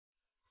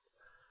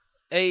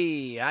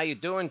Hey, how you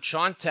doing?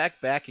 Sean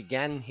Tech back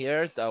again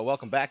here.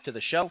 Welcome back to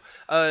the show.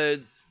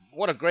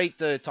 What a great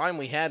time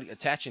we had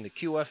attaching the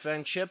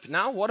QFN chip.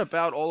 Now, what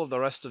about all of the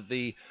rest of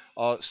the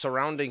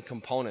surrounding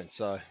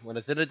components?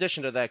 In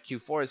addition to that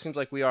Q4, it seems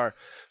like we are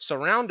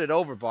surrounded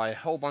over by a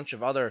whole bunch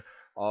of other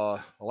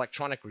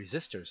electronic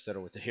resistors that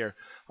are with it here.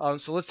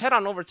 So let's head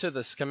on over to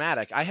the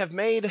schematic. I have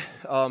made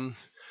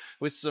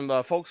with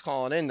some folks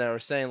calling in that are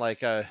saying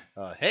like,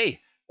 hey.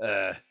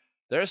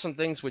 There are some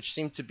things which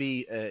seem to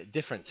be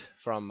different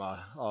from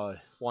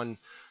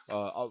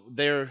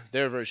their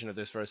version of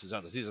this versus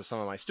others. These are some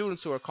of my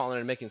students who are calling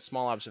and making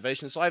small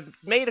observations. So I've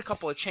made a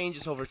couple of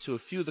changes over to a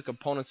few of the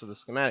components of the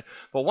schematic,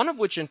 but one of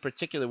which in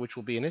particular, which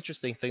will be an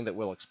interesting thing that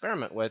we'll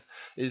experiment with,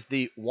 is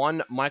the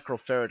 1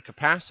 microfarad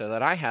capacitor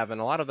that I have, and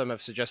a lot of them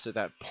have suggested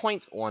that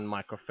 0.1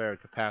 microfarad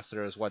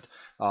capacitor is what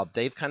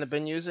they've kind of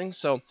been using.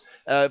 So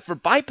for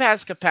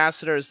bypass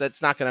capacitors,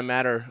 that's not going to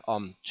matter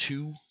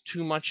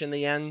too much in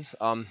the end.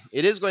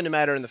 It is going to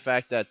matter in the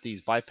fact that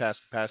these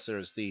bypass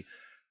capacitors,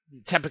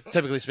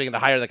 typically speaking, the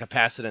higher the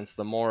capacitance,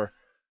 the more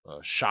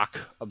shock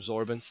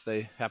absorbance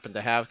they happen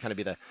to have. Kind of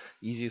be the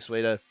easiest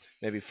way to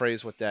maybe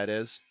phrase what that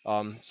is.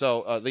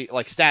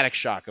 Like static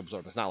shock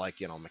absorbance, not like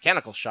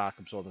mechanical shock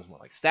absorbance, more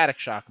like static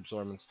shock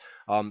absorbance.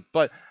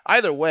 But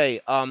either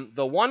way,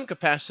 the one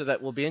capacitor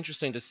that will be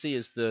interesting to see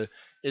is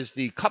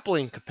the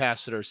coupling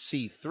capacitor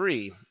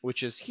C3,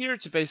 which is here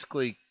to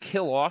basically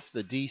kill off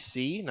the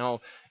DC.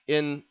 Now,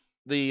 in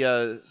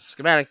the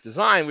schematic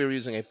design, we were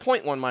using a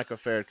 0.1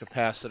 microfarad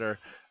capacitor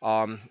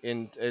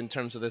in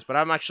terms of this, but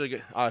I'm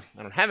actually I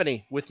don't have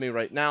any with me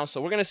right now,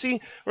 so we're gonna see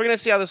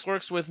how this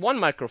works with 1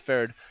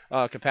 microfarad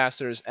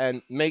capacitors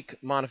and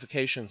make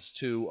modifications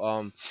to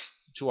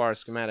our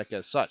schematic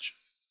as such.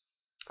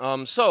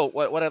 So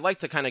what I'd like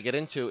to kind of get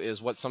into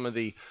is what some of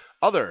the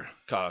other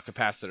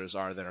capacitors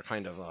are that are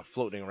kind of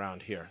floating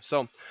around here.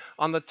 So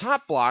on the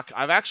top block,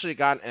 I've actually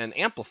got an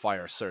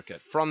amplifier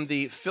circuit. From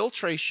the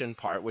filtration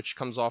part, which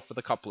comes off of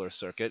the coupler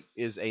circuit,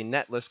 is a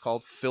netlist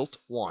called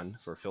Filt1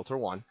 for filter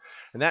 1.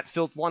 And that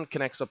Filt1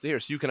 connects up to here.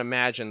 So you can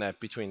imagine that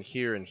between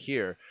here and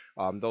here,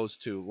 those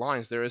two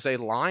lines, there is a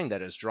line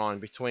that is drawn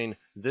between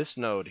this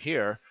node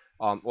here,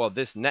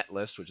 this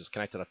netlist, which is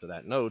connected up to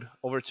that node,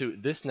 over to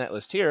this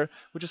netlist here,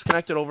 which is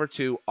connected over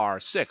to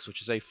R6,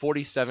 which is a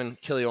 47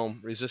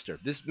 kiloohm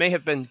resistor. This may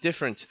have been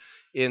different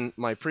in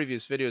my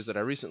previous videos that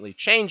I recently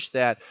changed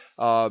that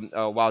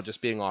while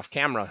just being off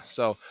camera.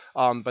 So,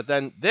 but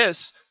then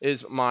this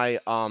is my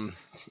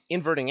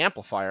inverting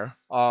amplifier,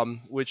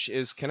 which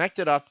is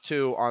connected up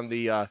to on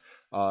the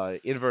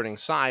inverting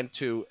side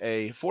to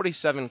a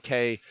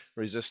 47K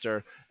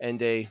resistor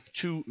and a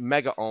 2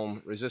 mega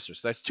ohm resistor.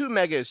 So that's 2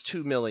 mega is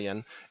 2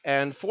 million,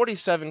 and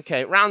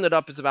 47K rounded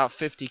up is about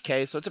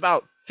 50K, so it's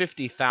about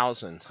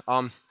 50,000.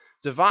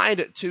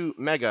 Divide 2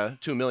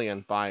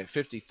 million by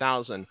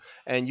 50,000,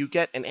 and you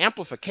get an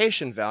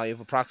amplification value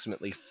of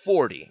approximately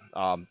 40,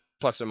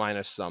 plus or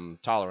minus some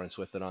tolerance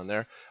with it on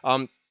there.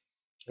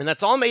 And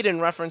that's all made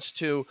in reference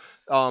to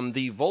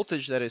the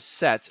voltage that is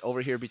set over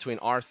here between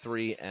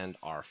R3 and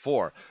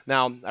R4.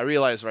 Now, I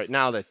realize right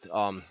now that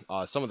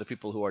some of the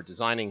people who are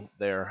designing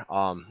their,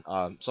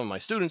 some of my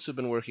students who've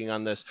been working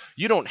on this,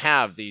 you don't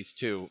have these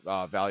two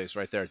values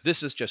right there.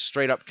 This is just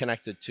straight up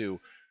connected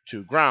to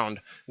ground,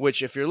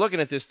 which if you're looking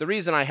at this, the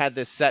reason I had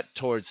this set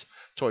towards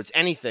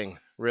anything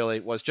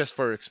really was just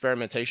for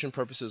experimentation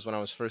purposes when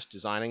I was first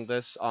designing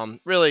this.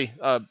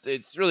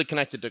 It's really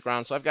connected to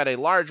ground. So I've got a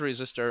large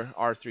resistor,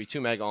 R3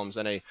 2 mega ohms,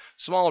 and a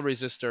small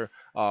resistor,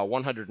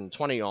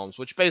 120 ohms,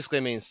 which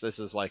basically means this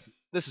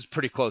is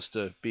pretty close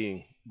to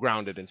being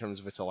grounded in terms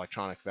of its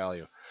electronic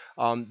value.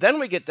 Then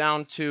we get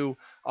down to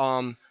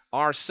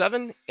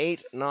R7,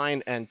 8,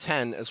 9, and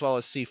 10, as well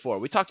as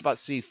C4. We talked about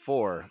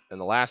C4 in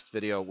the last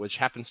video, which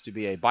happens to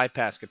be a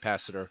bypass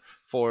capacitor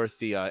for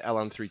the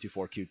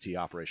LM324QT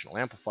operational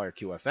amplifier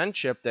QFN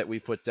chip that we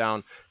put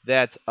down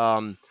that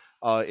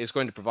is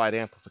going to provide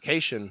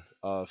amplification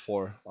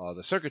for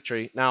the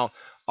circuitry. Now,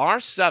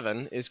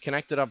 R7 is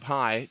connected up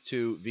high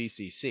to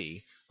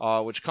VCC,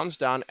 which comes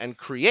down and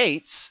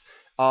creates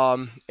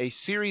a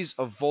series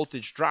of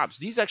voltage drops.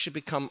 These actually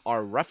become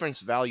our reference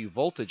value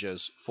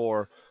voltages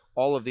for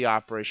all of the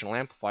operational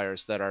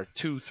amplifiers that are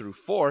 2 through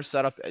 4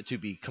 set up to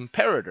be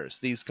comparators.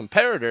 These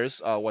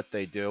comparators, what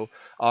they do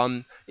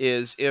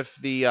is if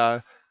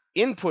the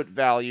input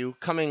value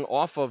coming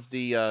off of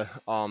the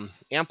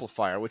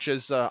amplifier, which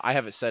is, I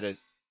have it set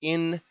as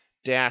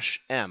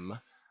in-M,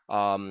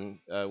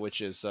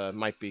 which is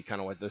might be kind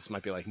of what this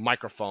might be like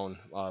microphone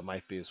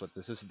might be is what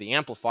this is. This is the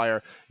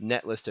amplifier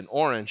netlist in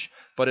orange,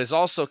 but is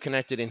also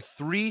connected in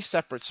 3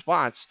 separate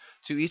spots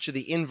to each of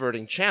the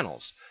inverting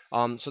channels.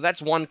 So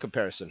that's one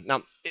comparison.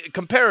 Now,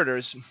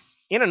 comparators,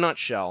 in a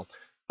nutshell,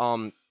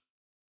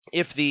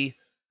 if the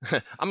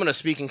I'm going to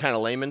speak in kind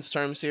of layman's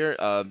terms here.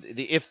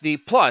 If the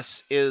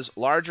plus is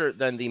larger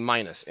than the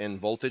minus in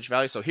voltage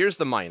value, so here's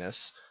the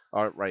minus.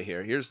 right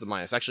here. Here's the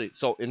minus. Actually,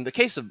 so in the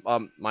case of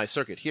my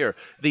circuit here,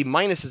 the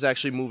minus is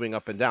actually moving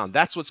up and down.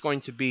 That's what's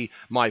going to be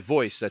my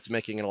voice that's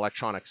making an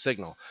electronic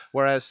signal.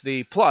 Whereas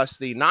the plus,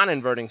 the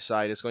non-inverting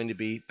side, is going to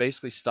be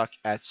basically stuck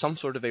at some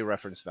sort of a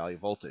reference value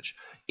voltage.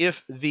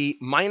 If the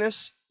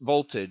minus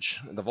voltage,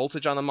 the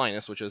voltage on the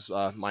minus, which is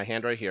my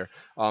hand right here,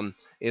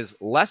 is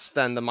less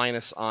than the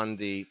minus on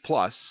the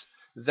plus,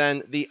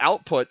 then the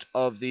output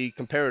of the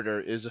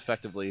comparator is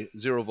effectively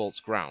 0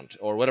 volts ground,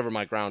 or whatever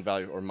my ground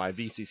value or my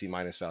VCC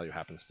minus value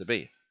happens to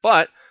be.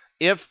 But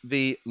if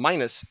the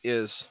minus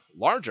is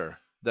larger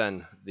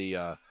than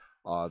the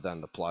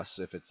plus,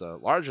 if it's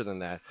larger than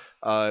that,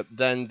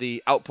 then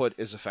the output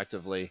is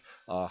effectively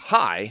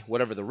high,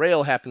 whatever the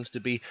rail happens to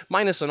be,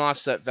 minus an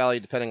offset value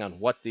depending on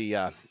what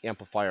the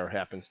amplifier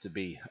happens to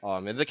be.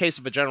 In the case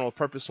of a general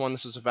purpose one,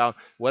 this is about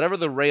whatever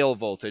the rail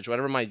voltage,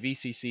 whatever my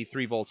VCC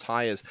 3 volts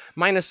high is,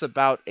 minus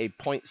about a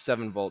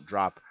 0.7 volt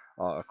drop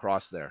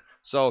across there.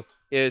 So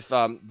if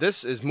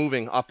this is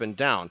moving up and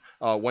down,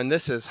 when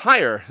this is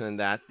higher than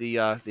that, the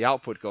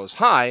output goes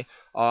high,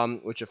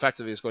 which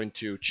effectively is going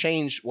to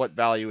change what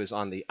value is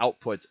on the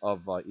output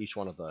of each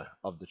one of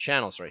the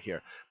channels right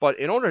here. But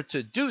in order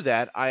to do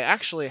that, I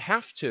actually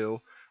have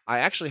to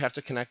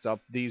connect up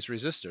these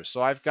resistors.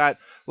 So I've got,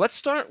 let's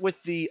start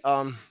with the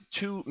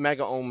 2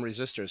 mega ohm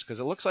resistors, because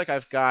it looks like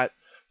I've got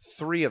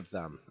 3 of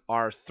them: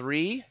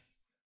 R3,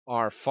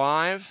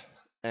 R5,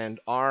 and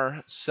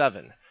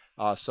R7.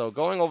 So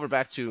going over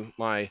back to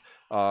my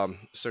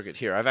circuit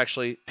here, I've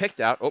actually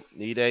picked out,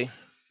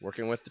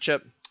 working with the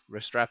chip,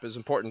 wrist strap is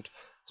important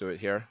to it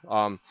here.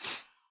 So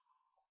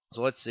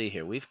let's see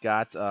here. We've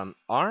got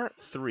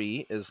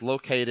R3 is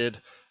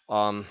located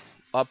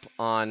up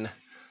on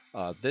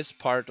this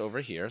part over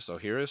here. So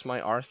here is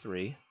my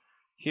R3.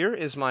 Here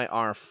is my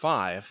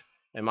R5.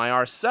 And my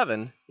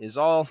R7 is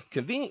all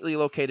conveniently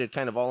located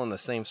kind of all in the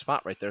same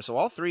spot right there. So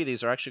all 3 of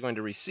these are actually going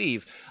to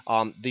receive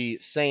the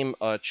same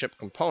chip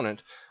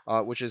component,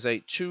 which is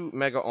a 2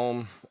 mega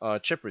ohm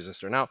chip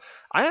resistor. Now,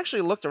 I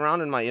actually looked around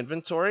in my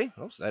inventory.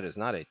 Oops, that is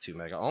not a 2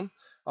 mega ohm.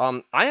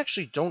 I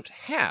actually don't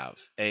have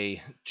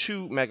a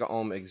 2 mega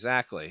ohm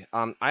exactly.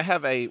 I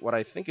have what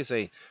I think is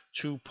a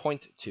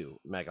 2.2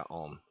 mega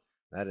ohm.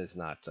 That is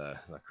not the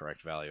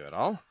correct value at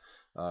all.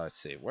 Let's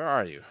see, where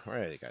are you?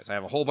 Where are you guys? I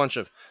have a whole bunch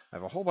of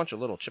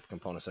little chip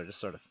components that are just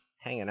sort of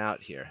hanging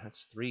out here.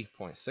 That's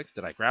 3.6.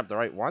 Did I grab the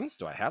right ones?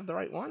 Do I have the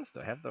right ones? Do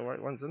I have the right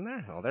ones in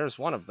there? Well, there's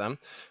one of them.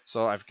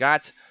 So I've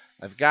got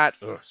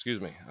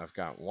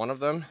one of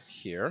them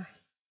here.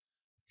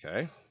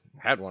 Okay,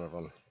 I had one of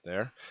them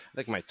there. I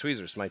think my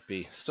tweezers might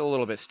be still a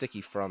little bit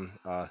sticky from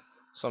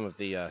some of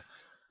the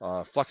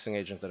fluxing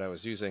agent that I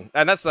was using,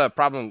 and that's the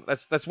problem.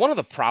 That's one of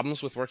the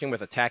problems with working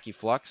with a tacky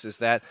flux, is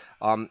that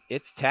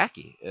it's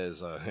tacky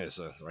is a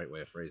right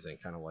way of phrasing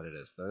kind of what it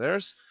is. So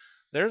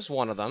there's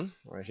one of them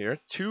right here,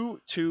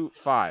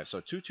 225. So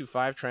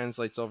 225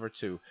 translates over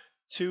to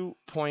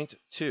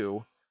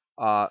 2.2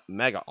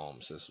 mega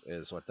ohms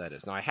is what that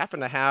is. Now I happen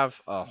to have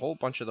a whole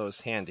bunch of those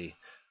handy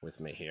with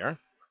me here,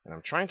 and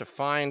I'm trying to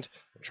find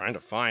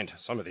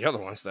some of the other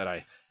ones that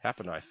I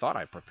thought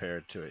I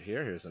prepared to it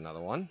here. Here's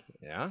another one.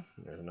 Yeah,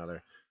 there's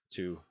another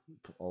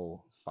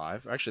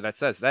 205. Actually,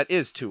 that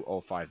is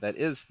 205. That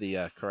is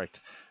the correct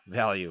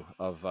value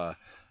of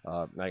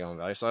mega ohm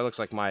value. So it looks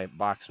like my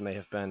box may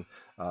have been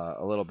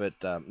a little bit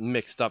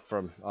mixed up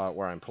from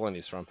where I'm pulling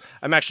these from.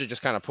 I'm actually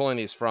just kind of pulling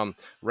these from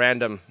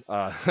random,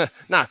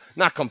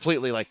 not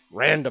completely like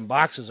random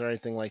boxes or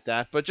anything like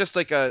that, but just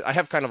like I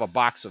have kind of a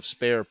box of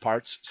spare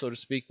parts, so to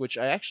speak, which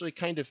I actually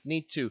kind of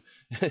need to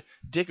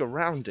dig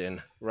around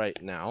in right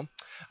now.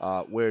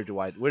 Where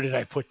did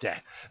I put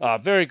that?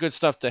 Very good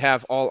stuff to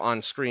have all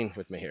on screen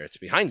with me here. It's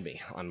behind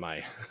me on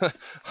my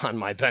on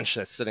my bench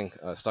that's sitting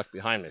stuck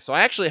behind me. So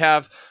I actually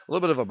have a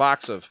little bit of a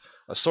box of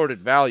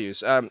assorted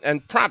values.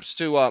 And props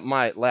to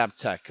my lab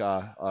tech,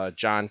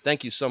 John.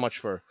 Thank you so much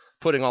for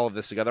putting all of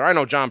this together. I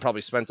know John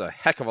probably spent a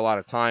heck of a lot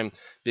of time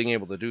being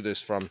able to do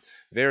this from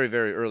very,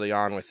 very early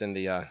on within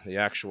the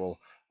actual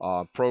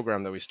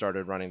program that we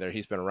started running there.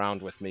 He's been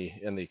around with me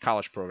in the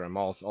college program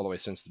all the way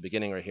since the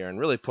beginning right here, and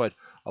really put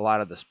a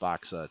lot of this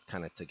box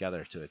kind of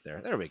together to it there.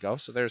 There we go.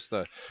 So there's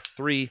the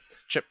 3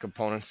 chip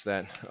components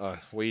that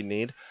we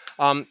need.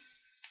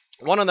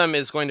 One of them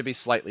is going to be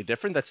slightly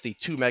different. That's the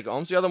 2 mega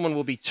ohms. The other one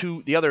will be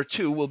the other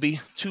 2 will be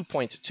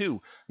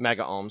 2.2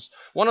 mega ohms.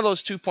 One of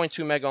those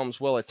 2.2 mega ohms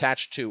will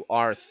attach to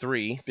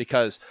R3,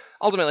 because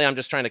ultimately I'm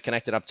just trying to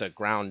connect it up to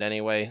ground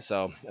anyway.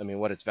 So, I mean,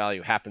 what its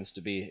value happens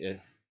to be, it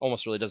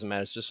almost really doesn't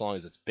matter. It's just as long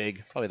as it's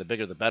big. Probably the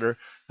bigger the better,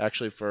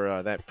 actually,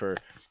 for that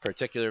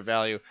particular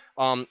value.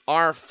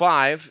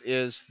 R5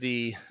 is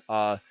the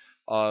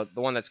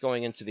one that's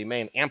going into the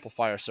main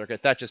amplifier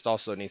circuit. That just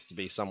also needs to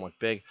be somewhat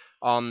big.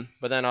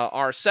 But then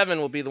R7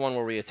 will be the one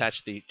where we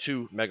attach the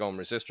 2 mega ohm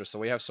resistor, so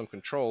we have some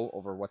control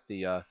over what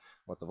the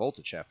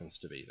voltage happens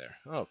to be there.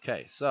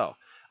 Okay, so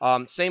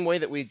same way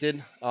that we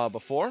did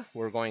before,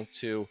 we're going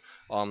to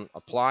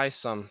apply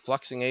some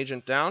fluxing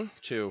agent down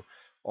to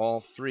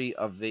all 3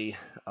 of the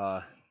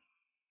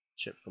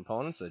chip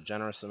components, a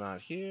generous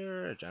amount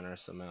here, a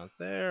generous amount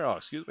there. Oh,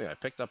 excuse me, I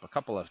picked up a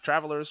couple of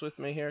travelers with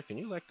me here. Can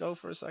you let go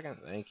for a second?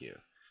 Thank you.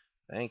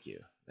 Thank you.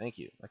 Thank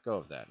you. Let go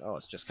of that. Oh,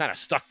 it's just kind of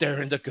stuck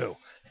there in the goo.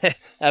 How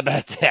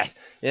about that?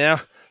 Yeah.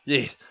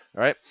 Jeez.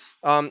 All right.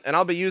 And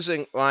I'll be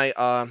using my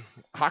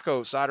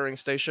Hako soldering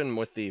station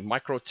with the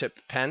micro tip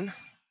pen.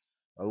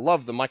 I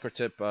love the micro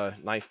tip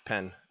knife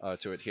pen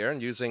to it here,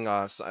 and using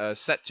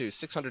set to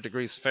 600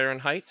 degrees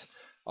Fahrenheit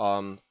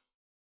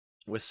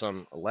with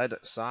some lead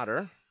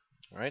solder.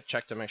 All right.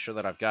 Check to make sure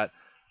that I've got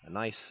a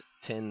nice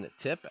tin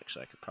tip.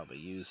 Actually, I could probably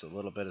use a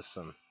little bit of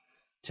some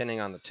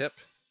tinning on the tip.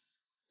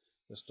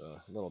 Just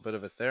a little bit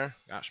of it there.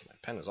 Gosh, my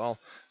pen is all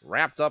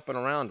wrapped up and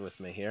around with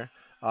me here.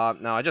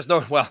 Now, I just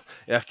don't, well,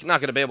 yeah,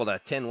 not going to be able to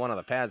tin one of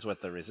the pads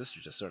with the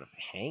resistor just sort of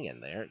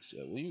hanging there.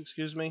 Will you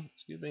excuse me?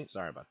 Excuse me?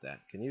 Sorry about that.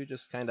 Can you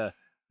just kind of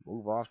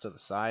move off to the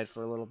side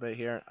for a little bit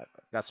here? I've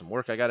got some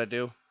work I got to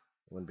do.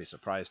 I wouldn't be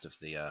surprised if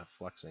the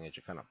fluxing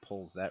agent kind of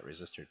pulls that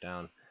resistor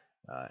down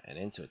and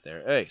into it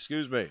there. Hey,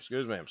 excuse me.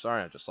 I'm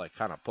sorry. I'm just like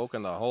kind of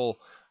poking the whole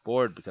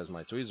board because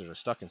my tweezers are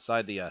stuck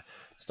inside the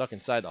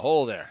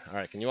hole there. All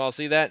right, can you all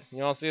see that? Can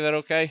you all see that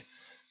okay?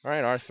 All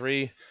right,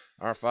 R3,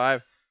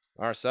 R5,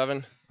 R7.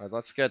 All right,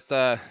 let's get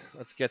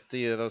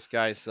those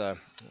guys.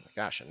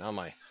 Gosh, and now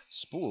my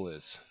spool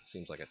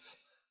seems like it's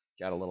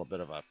got a little bit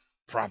of a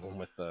problem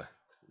with the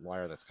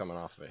wire that's coming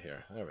off of it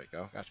here. There we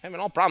go. Gosh, having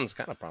all problems,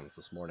 kind of problems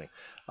this morning.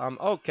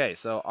 Okay,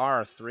 so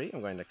R3,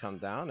 I'm going to come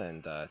down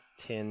and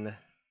tin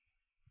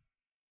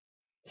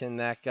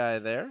that guy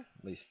there.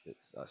 At least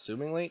it's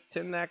assumingly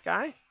tin that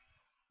guy.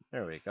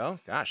 There we go.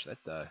 Gosh,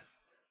 that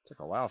took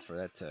a while for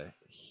that to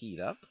heat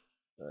up.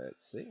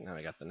 Let's see. Now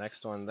I got the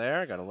next one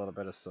there. Got a little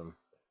bit of some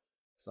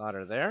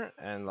solder there.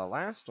 And the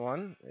last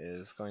one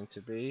is going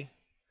to be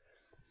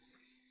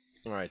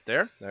right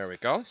there. There we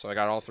go. So I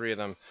got all three of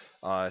them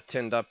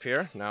tinned up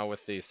here. Now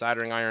with the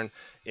soldering iron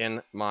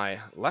in my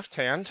left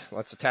hand,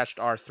 let's attach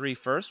R3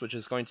 first, which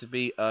is going to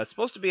be, it's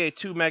supposed to be a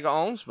 2 mega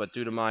ohms, but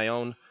due to my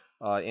own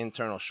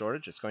internal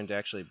shortage, it's going to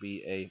actually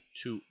be a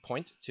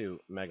 2.2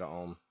 mega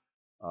ohm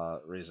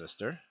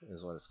resistor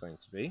is what it's going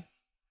to be.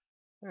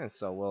 And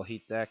so we'll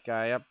heat that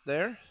guy up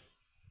there.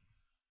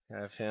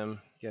 Have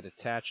him get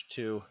attached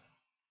to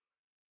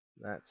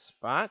that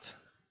spot.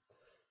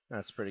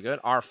 That's pretty good.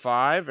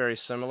 R5, very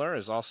similar,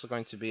 is also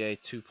going to be a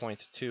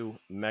 2.2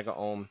 mega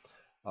ohm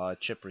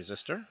chip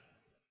resistor.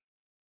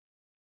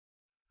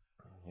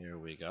 Here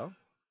we go.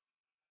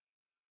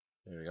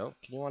 There we go.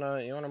 You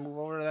wanna move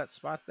over to that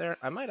spot there?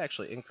 I might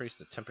actually increase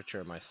the temperature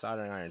of my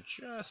soldering iron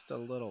just a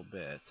little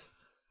bit,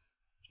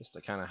 just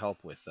to kind of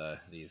help with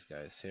these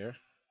guys here.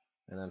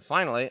 And then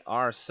finally,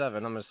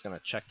 R7. I'm just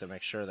gonna check to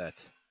make sure that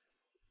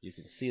you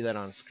can see that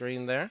on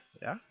screen there.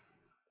 Yeah.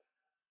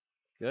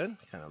 Good.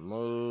 Kind of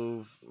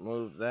move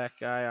that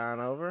guy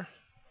on over.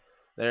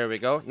 There we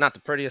go. Not the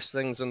prettiest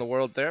things in the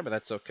world there, but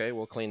that's okay.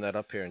 We'll clean that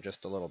up here in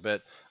just a little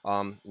bit.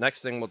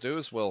 Next thing we'll do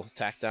is we'll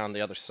tack down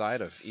the other side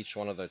of each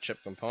one of the chip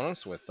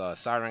components with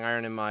soldering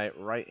iron in my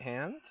right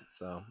hand,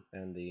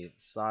 and the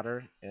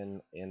solder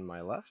in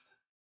my left.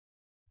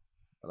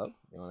 Hello?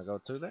 You want to go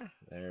to there?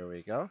 There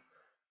we go.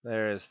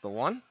 There is the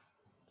one.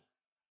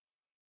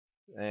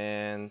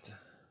 And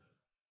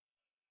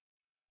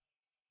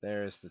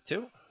there's the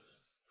two.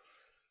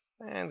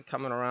 And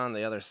coming around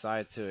the other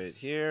side to it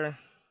here,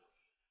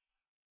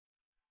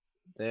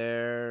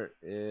 there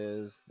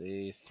is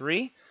the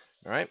 3.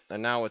 All right,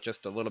 and now with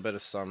just a little bit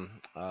of some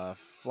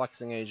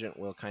fluxing agent,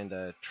 we'll kind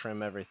of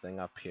trim everything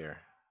up here,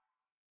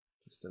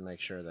 just to make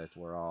sure that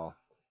we're all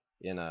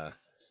in a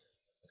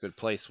good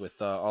place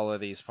with all of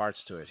these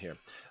parts to it here.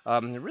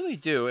 You really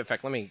do. In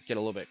fact, let me get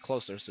a little bit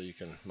closer so you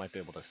might be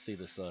able to see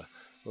this a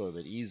little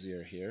bit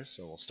easier here.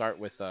 So we'll start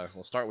with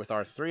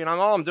R3, and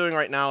all I'm doing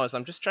right now is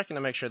I'm just checking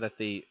to make sure that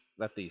the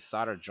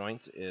solder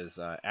joint is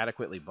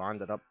adequately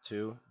bonded up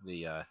to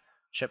the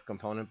chip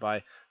component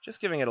by just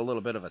giving it a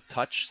little bit of a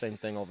touch. Same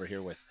thing over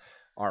here with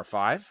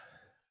R5. I'm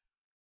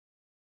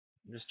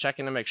just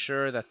checking to make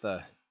sure that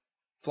the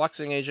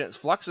fluxing agent,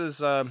 flux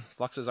is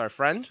our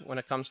friend when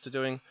it comes to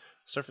doing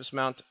surface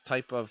mount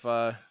type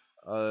of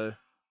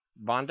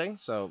bonding.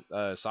 So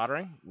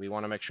soldering, we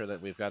want to make sure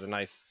that we've got a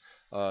nice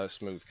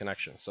smooth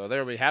connection. So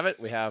there we have it.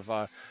 We have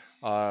the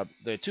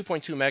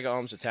 2.2 mega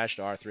ohms attached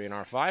to R3 and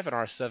R5, and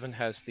R7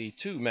 has the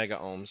 2 mega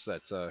ohms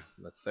that's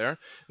there.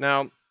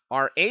 Now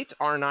R8,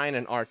 R9,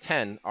 and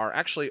R10 are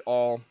actually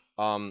all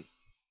 1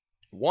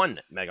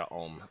 mega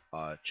ohm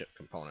chip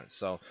components.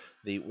 So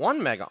the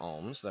 1 mega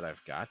ohms that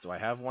I've got, do I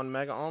have 1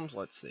 mega ohms?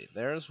 Let's see.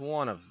 There's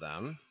one of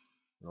them.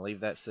 I'll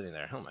leave that sitting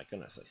there. Oh my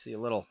goodness, I see a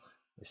little.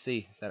 I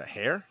see. Is that a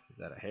hair? Is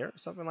that a hair or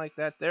something like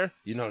that there?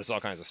 You notice all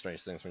kinds of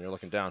strange things when you're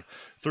looking down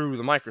through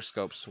the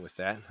microscopes with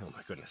that. Oh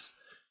my goodness.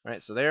 All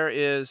right, so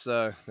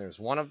there's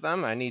one of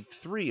them. I need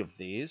 3 of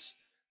these.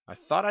 I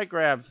thought I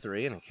grabbed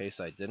 3, and in case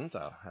I didn't,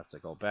 I'll have to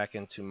go back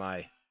into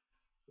my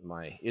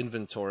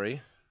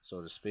inventory,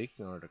 so to speak,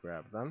 in order to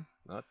grab them.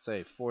 Let's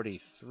say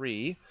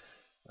 43.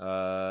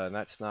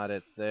 That's not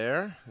it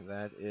there.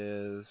 That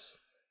is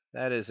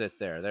That is it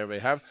there. There we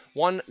have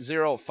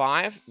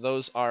 105.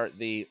 Those are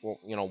the,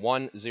 well,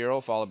 1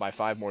 0 followed by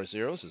 5 more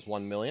zeros is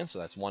 1 million. So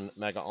that's 1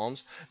 mega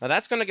ohms. Now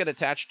that's going to get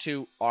attached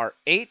to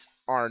R8,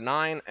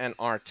 R9, and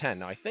R10.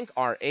 Now I think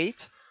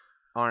R8,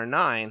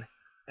 R9,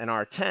 and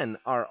R10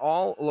 are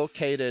all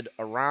located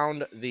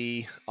around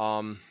the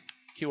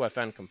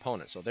QFN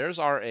component. So there's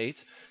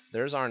R8,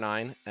 there's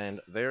R9, and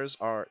there's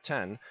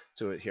R10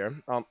 to it here.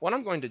 What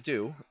I'm going to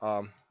do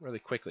really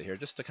quickly here,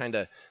 just to kind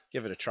of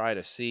give it a try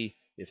to see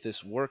if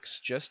this works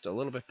just a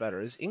little bit better,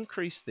 is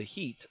increase the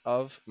heat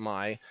of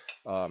my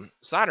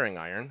soldering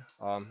iron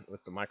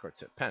with the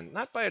microtip pen.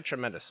 Not by a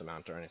tremendous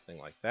amount or anything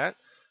like that.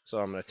 So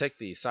I'm going to take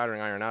the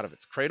soldering iron out of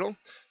its cradle,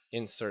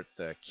 insert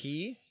the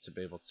key to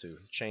be able to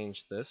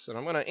change this, and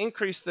I'm going to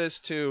increase this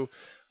to,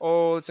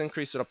 let's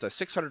increase it up to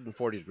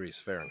 640 degrees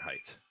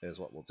Fahrenheit is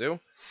what we'll do.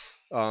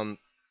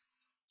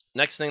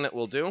 Next thing that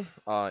we'll do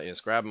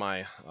is grab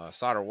my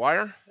solder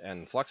wire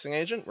and fluxing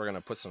agent. We're going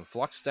to put some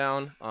flux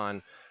down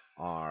on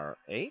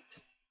R8,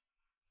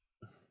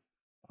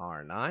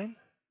 R9,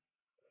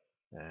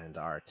 and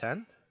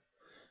R10.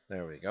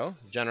 There we go.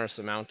 Generous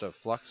amount of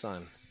flux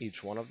on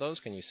each one of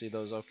those. Can you see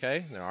those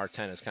okay? Now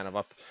R10 is kind of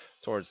up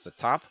towards the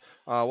top.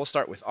 We'll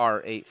start with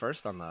R8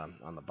 first on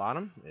the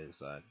bottom.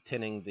 Is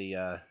tinning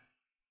the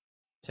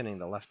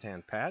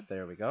left-hand pad.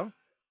 There we go.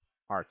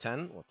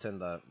 R10 will tin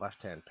the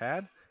left-hand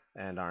pad,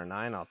 and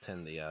R9 I'll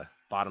tin the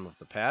bottom of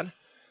the pad.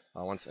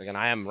 Once again,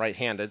 I am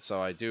right-handed,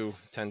 so I do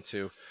tend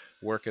to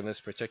work in this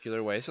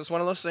particular way. So it's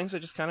one of those things that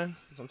just kind of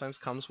sometimes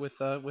comes with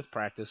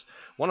practice.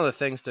 One of the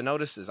things to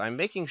notice is I'm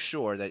making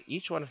sure that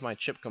each one of my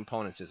chip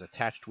components is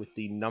attached with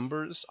the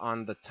numbers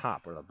on the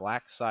top, or the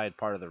black side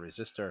part of the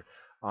resistor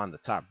on the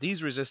top.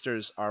 These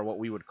resistors are what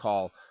we would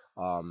call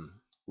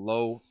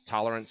low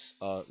tolerance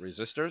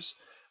resistors,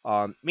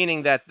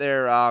 meaning that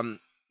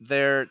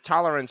their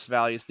tolerance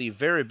values, the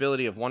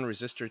variability of one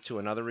resistor to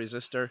another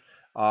resistor,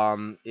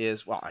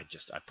 is, well, I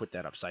put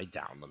that upside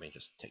down. Let me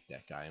just take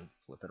that guy and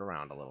flip it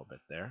around a little bit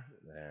there.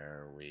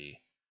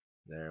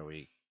 There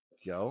we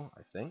go,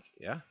 I think.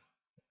 Yeah.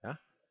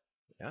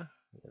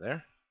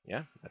 There.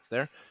 Yeah, that's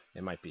there.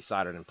 It might be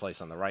soldered in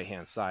place on the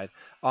right-hand side.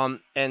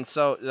 And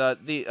so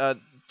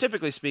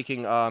typically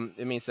speaking,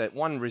 it means that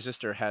one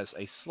resistor has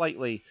a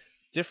slightly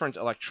different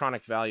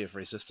electronic value of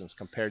resistance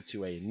compared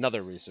to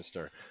another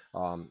resistor.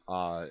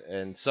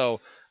 And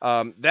so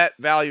that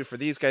value for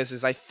these guys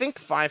is, I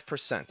think,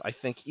 5%. I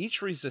think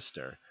each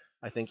resistor,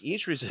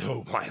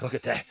 oh my, look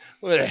at that.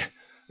 Look at that.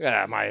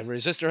 Yeah, my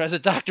resistor has a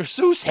Dr.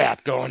 Seuss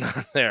hat going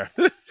on there.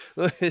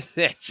 Look at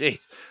that, jeez.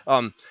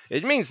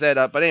 It means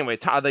that, but anyway,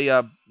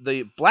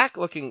 the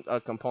black-looking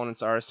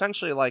components are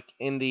essentially like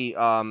in the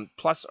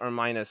plus or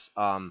minus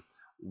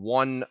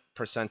 1%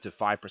 to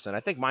 5%. I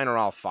think mine are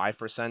all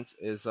 5%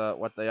 is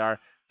what they are.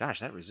 Gosh,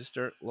 that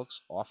resistor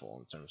looks awful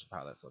in terms of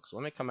how that looks. So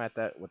let me come at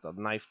that with a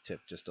knife tip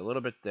just a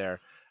little bit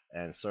there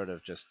and sort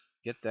of just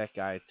get that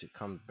guy to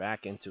come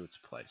back into its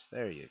place.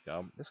 There you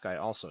go. This guy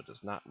also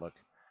does not look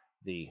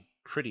the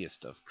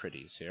prettiest of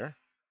pretties here.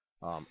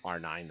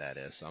 R9, that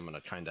is. So I'm going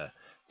to kind of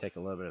take a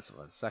little bit of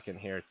a second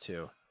here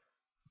to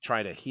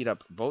try to heat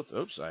up both.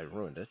 Oops, I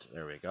ruined it.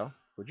 There we go.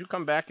 Would you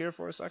come back here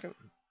for a second?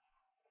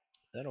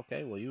 Is that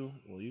okay? Will you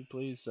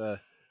please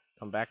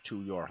come back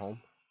to your home,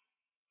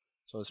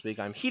 so to speak?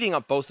 I'm heating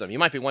up both of them. You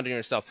might be wondering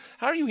yourself,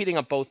 how are you heating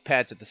up both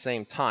pads at the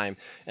same time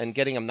and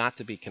getting them not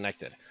to be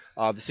connected?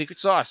 The secret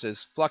sauce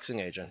is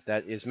fluxing agent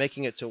that is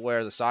making it to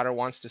where the solder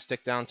wants to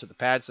stick down to the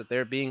pads that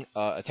they're being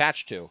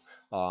attached to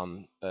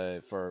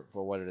for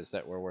what it is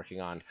that we're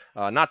working on.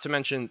 Not to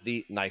mention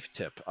the knife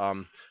tip.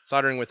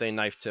 Soldering with a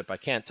knife tip, I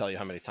can't tell you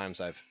how many times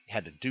I've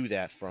had to do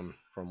that from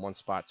one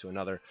spot to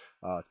another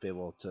to be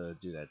able to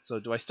do that. So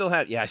do I still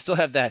have? Yeah, I still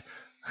have that.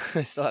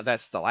 I still have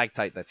that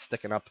stalactite that's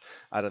sticking up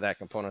out of that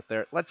component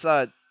there. Let's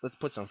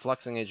put some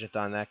fluxing agent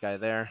on that guy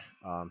there.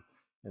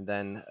 And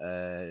then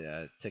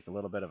take a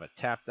little bit of a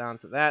tap down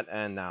to that,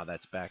 and now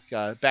that's back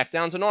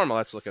down to normal.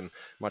 That's looking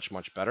much,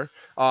 much better.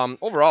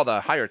 Overall,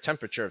 the higher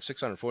temperature of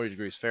 640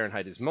 degrees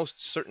Fahrenheit is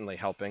most certainly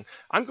helping.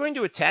 I'm going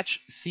to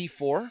attach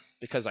C4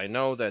 because I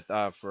know that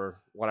for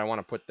what I want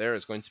to put there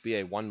is going to be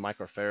a 1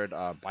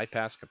 microfarad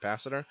bypass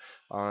capacitor,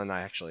 and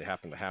I actually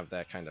happen to have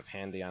that kind of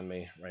handy on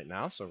me right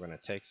now. So we're going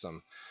to take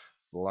some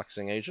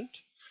fluxing agent.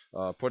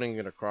 Putting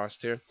it across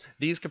here.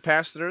 These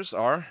capacitors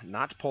are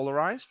not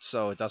polarized,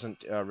 so it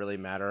doesn't really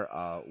matter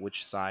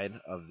which side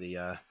of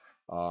the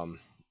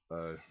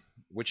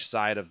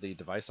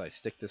device I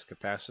stick this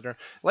capacitor.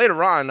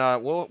 Later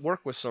on, we'll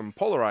work with some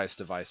polarized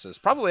devices.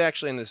 Probably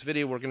actually in this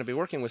video, we're going to be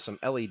working with some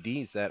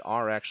LEDs that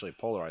are actually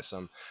polarized.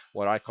 Some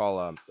what I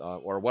call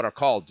or what are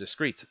called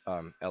discrete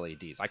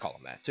LEDs. I call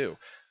them that too.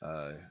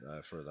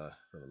 For the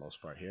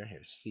most part here.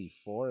 Here's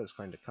C4 is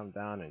going to come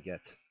down and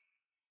get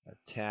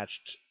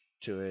attached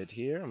to it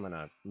here. I'm going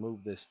to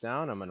move this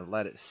down. I'm going to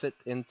let it sit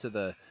into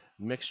the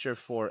mixture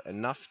for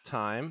enough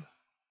time.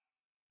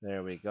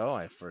 There we go.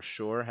 I for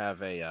sure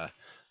have a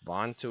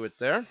bond to it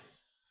there.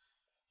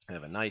 I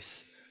have a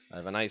nice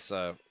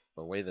the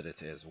way that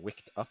it is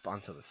wicked up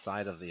onto the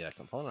side of the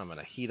component. I'm going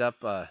to heat up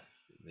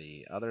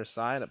the other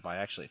side by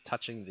actually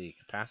touching the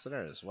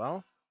capacitor as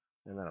well.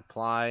 And then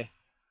apply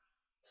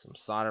some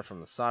solder from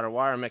the solder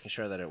wire, making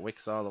sure that it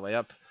wicks all the way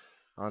up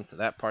onto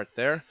that part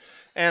there.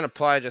 And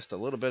apply just a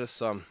little bit of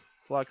some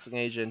fluxing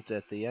agent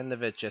at the end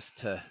of it just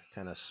to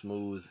kind of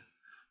smooth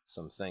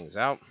some things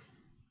out.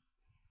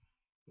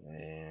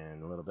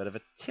 And a little bit of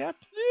a tap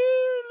there,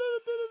 a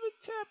little bit of a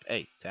tap.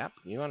 Hey, tap.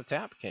 You want to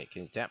tap? Okay,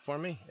 can you tap for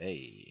me?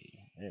 Hey,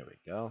 there we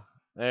go.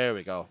 There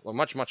we go. Well,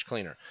 much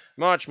cleaner.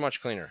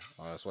 Much cleaner.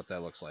 That's what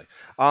that looks like.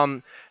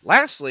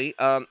 Lastly,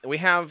 we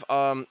have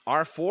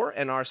R4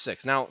 and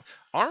R6. Now,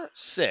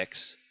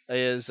 R6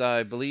 is,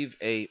 I believe,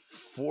 a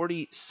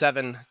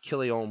 47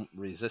 kiloohm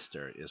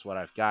resistor is what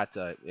I've got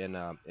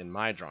in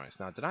my drawings.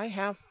 Now, did I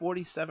have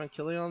 47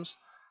 kiloohms?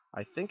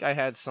 I think I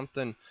had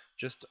something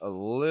just a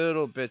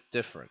little bit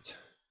different.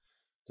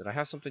 Did I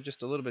have something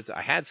just a little bit?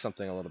 I had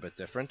something a little bit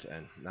different,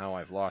 and now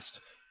I've lost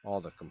all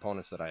the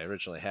components that I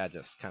originally had,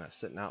 just kind of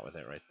sitting out with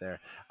it right there.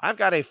 I've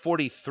got a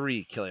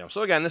 43 kiloohm.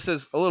 So again, this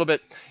is a little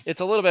bit,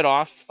 it's a little bit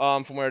off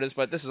from where it is,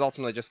 but this is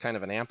ultimately just kind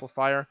of an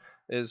amplifier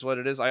is what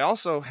it is. I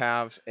also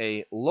have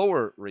a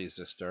lower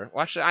resistor.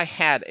 Well, actually, I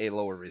had a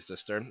lower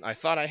resistor. I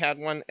thought I had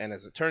one, and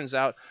as it turns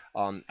out,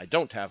 I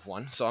don't have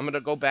one. So I'm going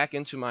to go back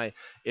into my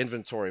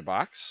inventory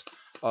box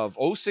of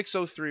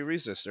 0603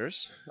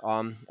 resistors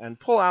and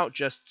pull out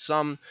just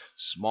some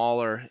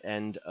smaller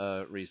end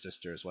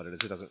resistors. What it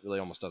is, it doesn't really,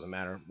 almost doesn't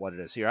matter what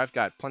it is here. I've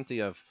got plenty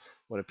of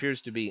what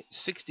appears to be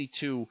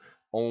 62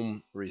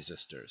 ohm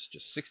resistors,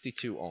 just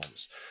 62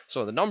 ohms.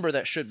 So the number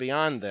that should be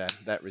on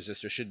that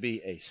resistor should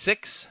be a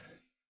 6,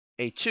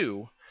 a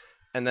 2,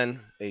 and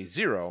then a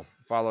 0,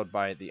 followed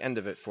by the end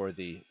of it for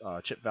the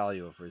chip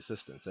value of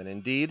resistance. And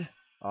indeed,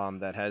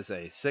 that has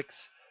a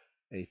 6,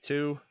 a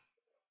 2,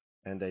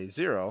 and a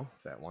 0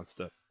 if that wants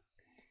to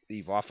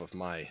leave off of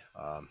my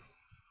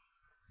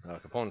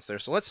components there.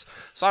 So let's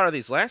solder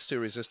these last two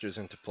resistors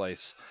into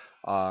place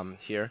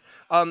here.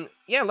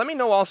 Yeah, let me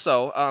know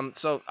also.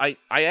 So I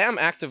am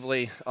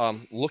actively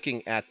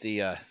looking at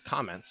the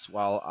comments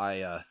while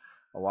I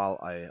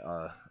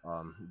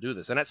do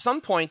this. And at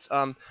some point,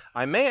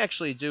 I may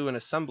actually do an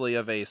assembly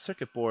of a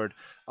circuit board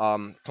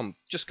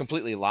just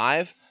completely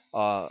live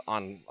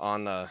on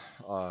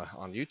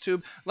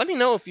YouTube. Let me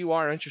know if you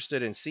are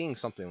interested in seeing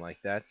something like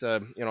that.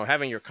 You know,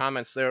 having your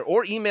comments there,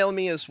 or email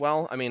me as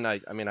well. I mean, I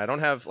don't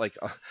have like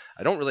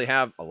I don't really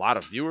have a lot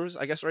of viewers,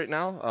 I guess, right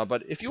now.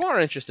 But if you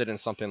are interested in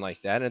something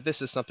like that, and if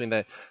this is something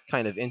that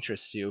kind of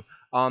interests you,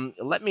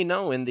 let me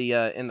know in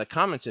the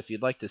comments if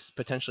you'd like to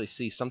potentially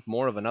see some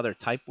more of another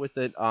type with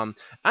it.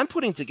 I'm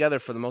putting together,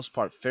 for the most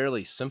part,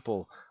 fairly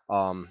simple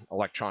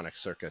electronic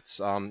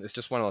circuits. It's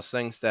just one of those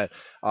things that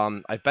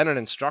I've been an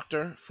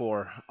instructor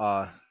for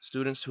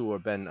students who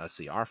have been,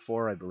 see,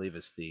 R4, I believe,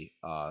 is the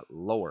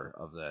lower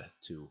of the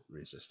two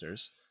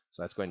resistors.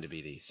 So that's going to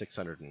be the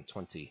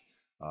 620,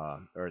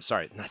 or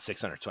sorry, not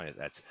 620,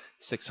 that's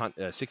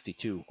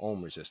 62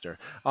 ohm resistor.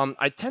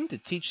 I tend to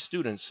teach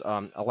students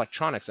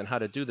electronics and how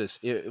to do this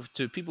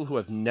to people who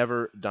have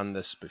never done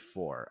this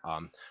before.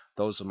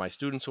 Those of my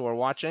students who are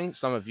watching,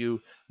 some of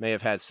you may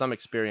have had some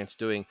experience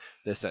doing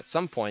this at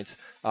some point,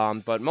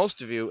 but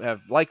most of you have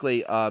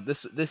likely,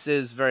 this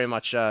is very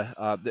much,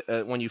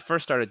 when you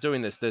first started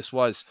doing this, this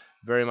was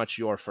very much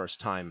your first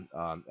time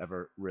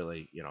ever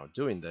really,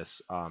 doing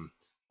this,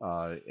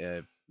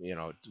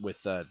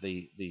 with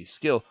the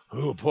skill.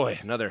 Oh boy,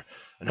 another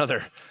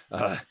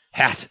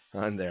hat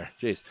on there.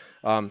 Jeez.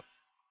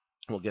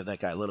 We'll give that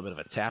guy a little bit of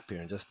a tap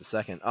here in just a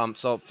second.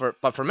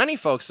 But for many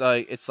folks,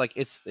 it's like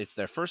it's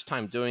their first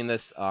time doing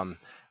this.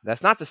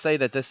 That's not to say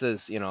that this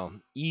is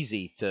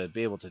easy to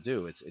be able to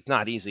do. It's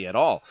not easy at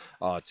all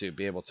to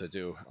be able to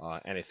do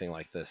anything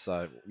like this.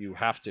 You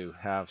have to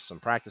have some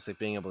practice at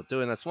being able to do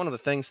it. And that's one of the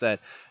things that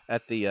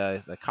at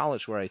the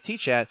college where I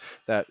teach at,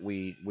 that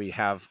we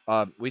have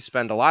we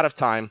spend a lot of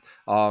time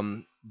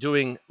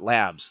doing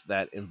labs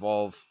that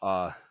involve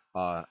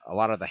a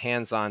lot of the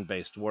hands-on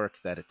based work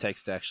that it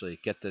takes to actually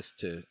get this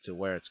to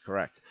where it's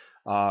correct.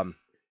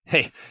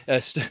 Hey,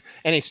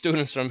 any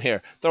students from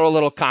here, throw a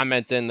little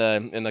comment in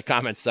the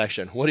comment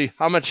section.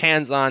 How much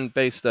hands-on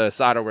based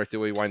solder work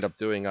do we wind up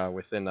doing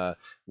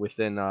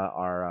within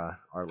our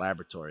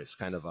laboratories?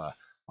 Kind of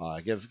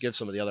give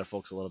some of the other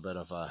folks a little bit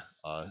of a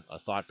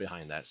thought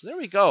behind that. So there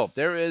we go.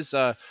 There is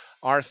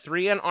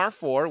R3 and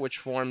R4, which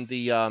form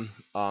the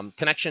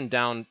connection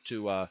down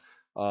to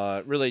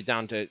really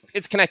down to,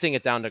 it's connecting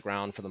it down to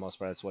ground for the most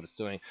part. That's what it's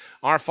doing.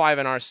 R5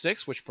 and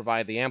R6, which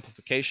provide the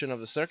amplification of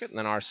the circuit, and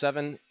then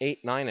R7,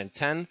 8, 9, and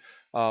 10,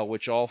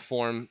 which all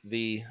form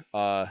the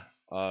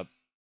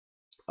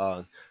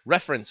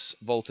reference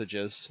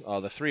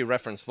voltages, the three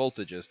reference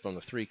voltages from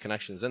the three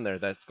connections in there.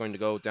 That's going to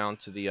go down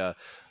to the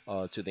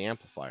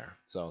amplifier.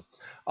 So,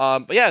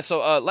 but yeah,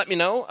 so let me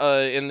know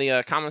in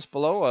the comments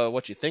below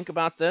what you think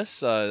about this.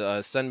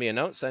 Send me a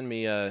note, send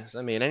me an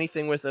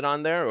anything with it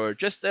on there, or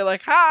just say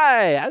like,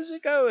 "Hi, how's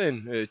it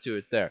going?" to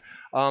it there.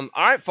 All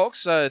right,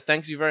 folks.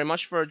 Thanks you very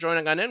much for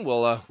joining on in.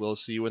 We'll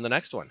see you in the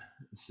next one.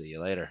 See you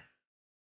later.